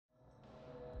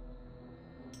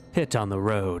Pit on the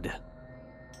road.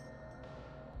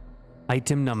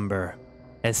 Item number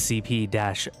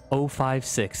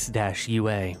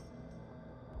SCP-056-UA.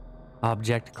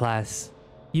 Object Class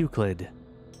Euclid.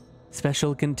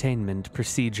 Special Containment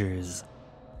Procedures.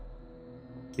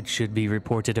 It should be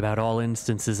reported about all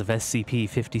instances of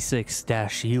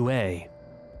SCP-56-UA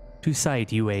to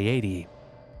Site UA-80.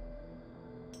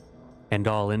 And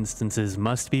all instances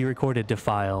must be recorded to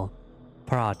file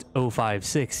Prot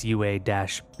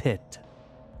 056-UA-PIT,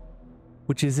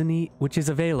 which is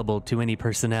available to any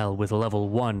personnel with level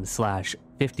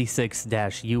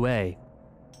 1/56-UA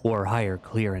or higher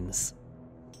clearance.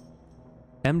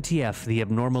 MTF, the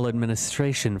Abnormal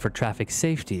Administration for Traffic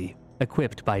Safety,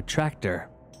 equipped by Tractor,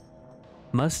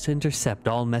 must intercept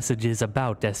all messages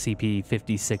about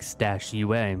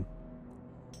SCP-56-UA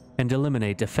and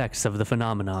eliminate effects of the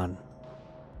phenomenon.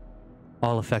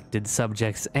 All affected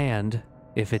subjects and,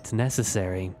 if it's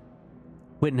necessary,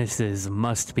 witnesses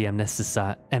must be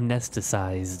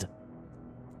amnesticized.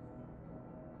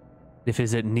 If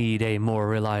it need a more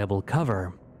reliable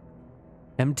cover,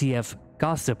 MTF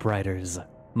gossip writers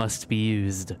must be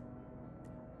used.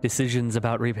 Decisions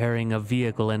about repairing a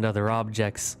vehicle and other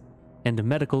objects, and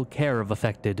medical care of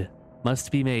affected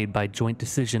must be made by joint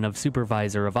decision of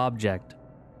Supervisor of Object,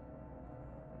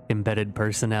 embedded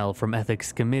personnel from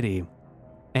Ethics Committee,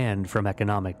 and from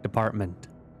Economic Department.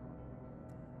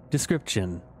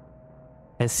 Description: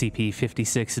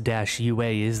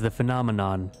 SCP-56-UA is the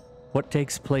phenomenon, what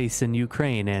takes place in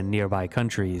Ukraine and nearby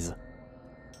countries,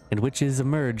 and which is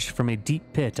emerged from a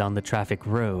deep pit on the traffic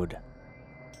road.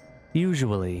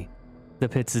 Usually, the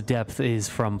pit's depth is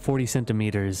from 40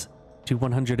 centimeters to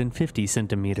 150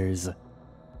 centimeters,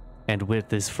 and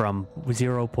width is from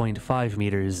 0.5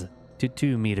 meters to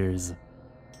 2 meters.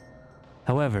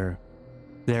 However,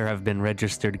 there have been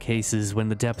registered cases when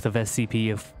the depth of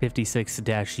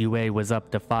SCP-56-UA was up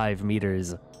to 5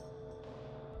 meters,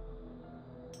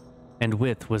 and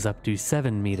width was up to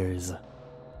 7 meters.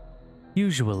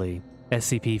 Usually,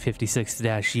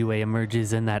 SCP-56-UA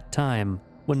emerges in that time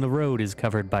when the road is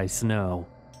covered by snow,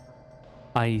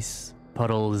 ice,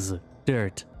 puddles,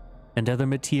 dirt, and other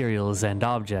materials and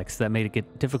objects that make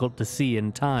it difficult to see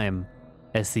in time.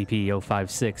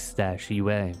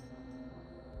 SCP-056-UA.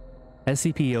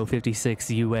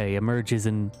 SCP-056-UA emerges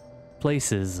in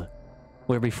places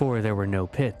where before there were no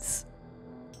pits.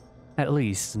 At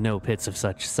least, no pits of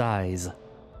such size.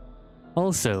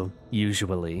 Also,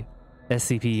 usually,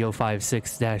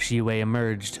 SCP-056-UA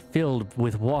emerged filled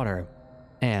with water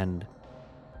and,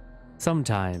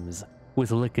 sometimes, with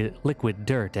liquid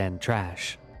dirt and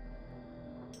trash.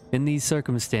 In these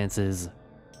circumstances,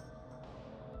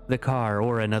 the car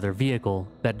or another vehicle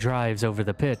that drives over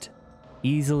the pit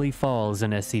easily falls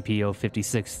in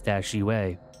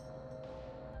SCP-056-UA.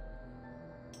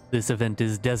 This event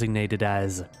is designated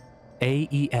as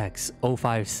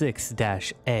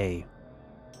AEX-056-A,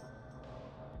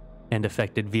 and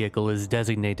affected vehicle is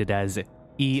designated as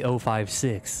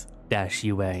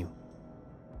E056-UA.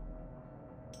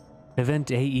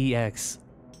 Event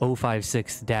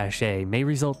AEX-056-A may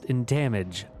result in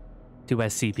damage to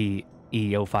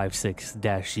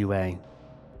SCP-056-UA,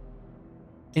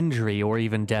 injury or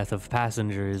even death of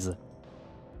passengers,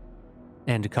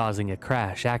 and causing a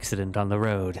crash accident on the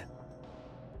road.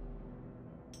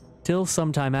 Till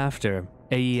sometime after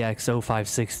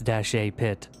AEX-056-A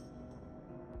pit,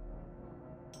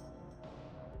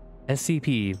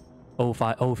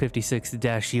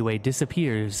 SCP-056-UA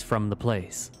disappears from the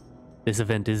place. This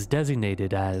event is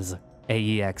designated as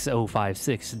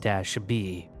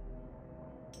AEX-056-B.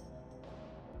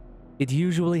 It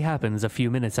usually happens a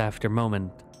few minutes after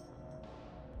moment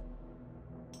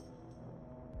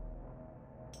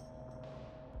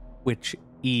which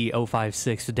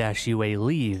E056-UA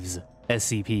leaves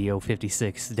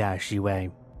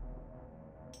SCP-056-UA.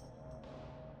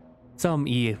 Some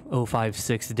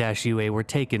E056-UA were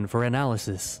taken for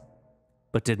analysis,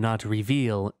 but did not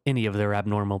reveal any of their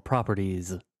abnormal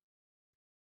properties.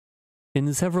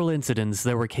 In several incidents,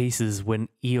 there were cases when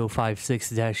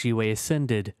E056-UA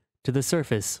ascended to the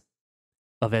surface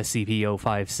of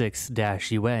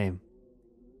SCP-056-UA,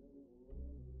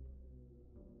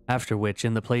 after which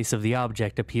in the place of the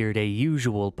object appeared a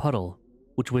usual puddle,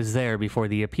 which was there before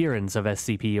the appearance of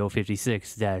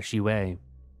SCP-056-UA.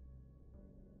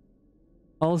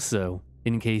 Also,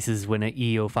 in cases when a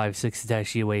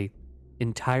E056-UA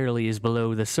entirely is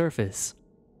below the surface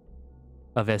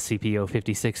of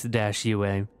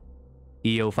SCP-056-UA,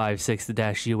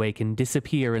 E056-UA can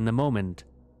disappear in the moment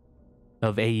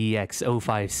of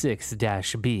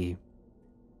AEX-056-B.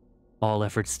 All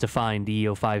efforts to find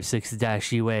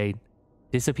E056-UA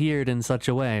disappeared in such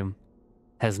a way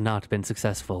has not been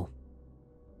successful.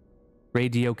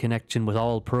 Radio connection with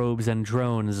all probes and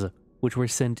drones which were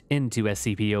sent into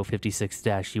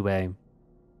SCP-056-UA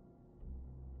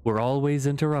were always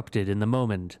interrupted in the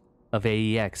moment of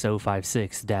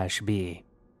AEX-056-B.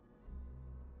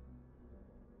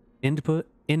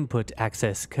 Input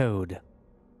access code.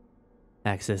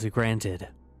 Access granted.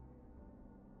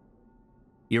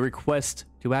 Your request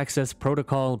to access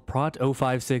protocol Prot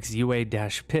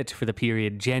 056-UA-PIT for the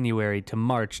period January to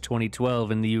March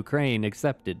 2012 in the Ukraine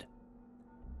accepted.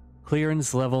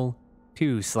 Clearance level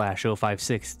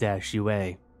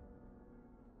 2/056-UA.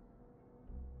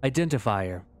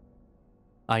 Identifier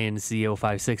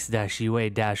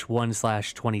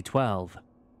INC-056-UA-1/2012.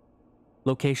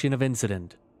 Location of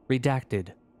incident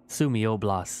redacted, Sumy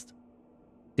Oblast.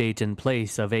 Date and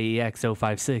place of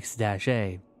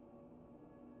AEX-056-A.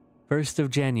 1st of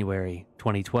January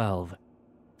 2012,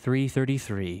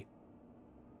 3:33.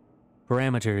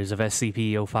 Parameters of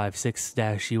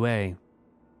SCP-056-UA.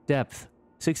 Depth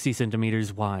 60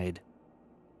 centimeters wide.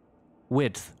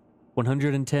 Width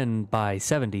 110 by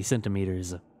 70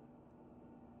 centimeters.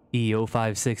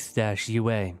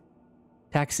 E-056-UA.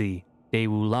 Taxi de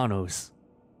Ulanos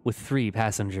with 3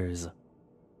 passengers.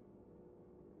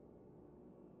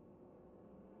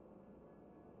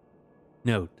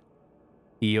 Note: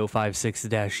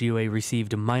 E-056-UA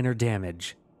received minor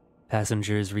damage.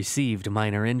 Passengers received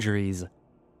minor injuries.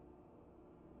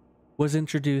 Was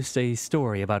introduced a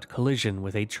story about collision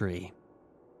with a tree.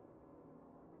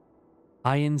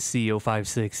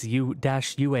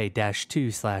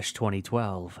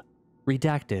 INC-056-UA-2/2012.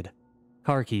 Redacted,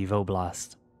 Kharkiv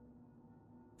Oblast.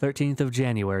 13th of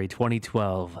January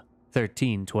 2012,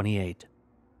 13:28.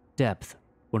 Depth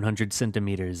 100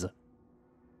 centimeters.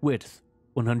 Width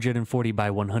 140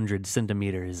 by 100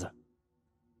 centimeters.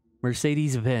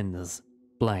 Mercedes-Benz,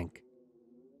 blank.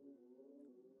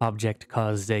 Object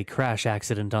caused a crash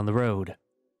accident on the road.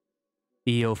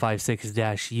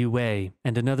 E-056-UA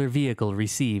and another vehicle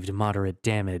received moderate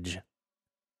damage.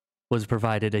 Was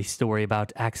provided a story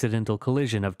about accidental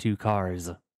collision of 2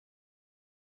 cars.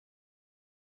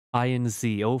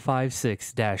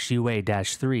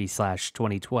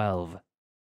 INC-056-UA-3/2012.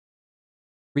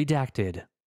 Redacted,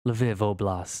 Lviv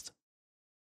Oblast.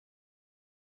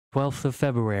 12th of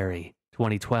February,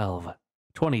 2012,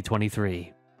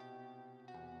 2023.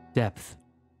 Depth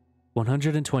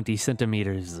 120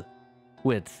 centimeters.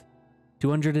 Width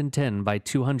 210 by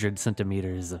 200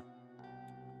 centimeters.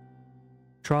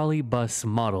 Trolley bus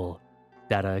model.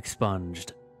 Data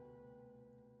expunged.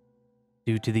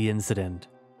 Due to the incident,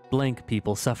 blank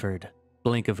people suffered,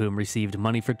 blank of whom received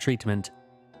money for treatment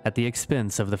at the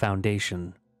expense of the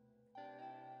Foundation.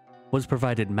 Was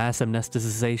provided mass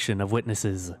amnesticization of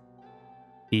witnesses.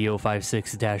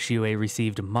 E-056-UA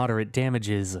received moderate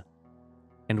damages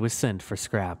and was sent for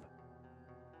scrap.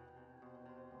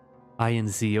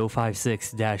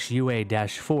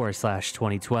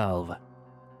 INC-056-UA-4/2012.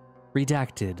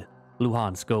 Redacted,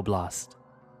 Luhansk Oblast.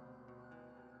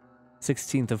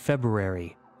 16th of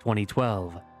February,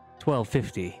 2012,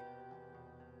 12:50.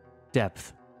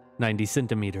 Depth 90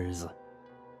 centimeters.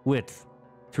 Width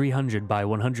 300 by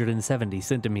 170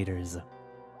 centimeters.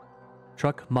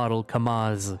 Truck model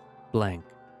Kamaz, blank.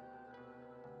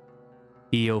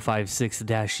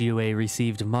 E-056-UA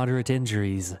received moderate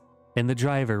injuries, and the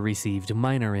driver received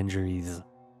minor injuries.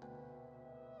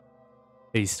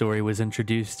 A story was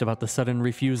introduced about the sudden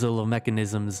refusal of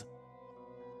mechanisms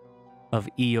of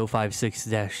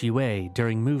E-056-UA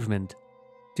during movement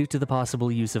due to the possible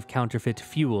use of counterfeit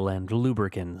fuel and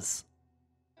lubricants.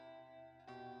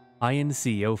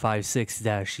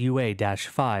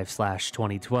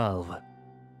 INC-056-UA-5/2012.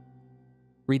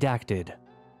 Redacted,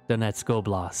 Donetsk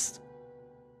Oblast.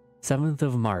 7th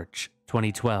of March,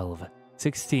 2012,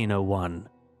 16:01.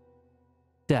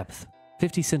 Depth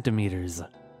 50 centimeters.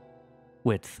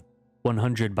 Width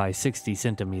 100 by 60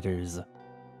 centimeters.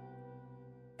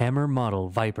 Hammer model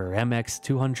Viper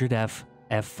MX-200F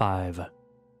F5.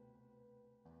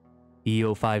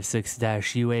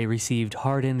 E-056-UA received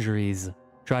hard injuries.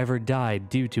 Driver died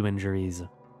due to injuries.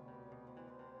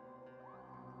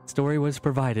 Story was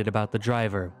provided about the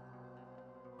driver,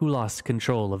 who lost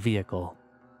control of vehicle.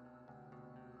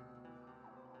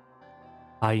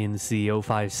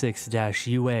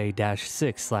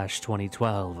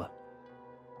 INC-056-UA-6/2012.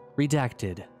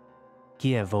 Redacted,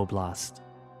 Kiev Oblast.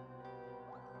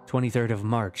 23rd of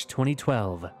March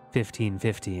 2012,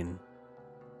 15:15.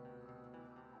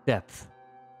 Depth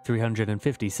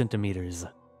 350 centimeters.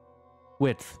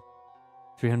 Width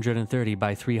 330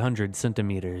 by 300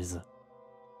 centimeters.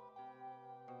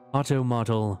 Auto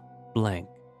model blank.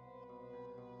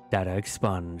 Data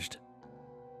expunged.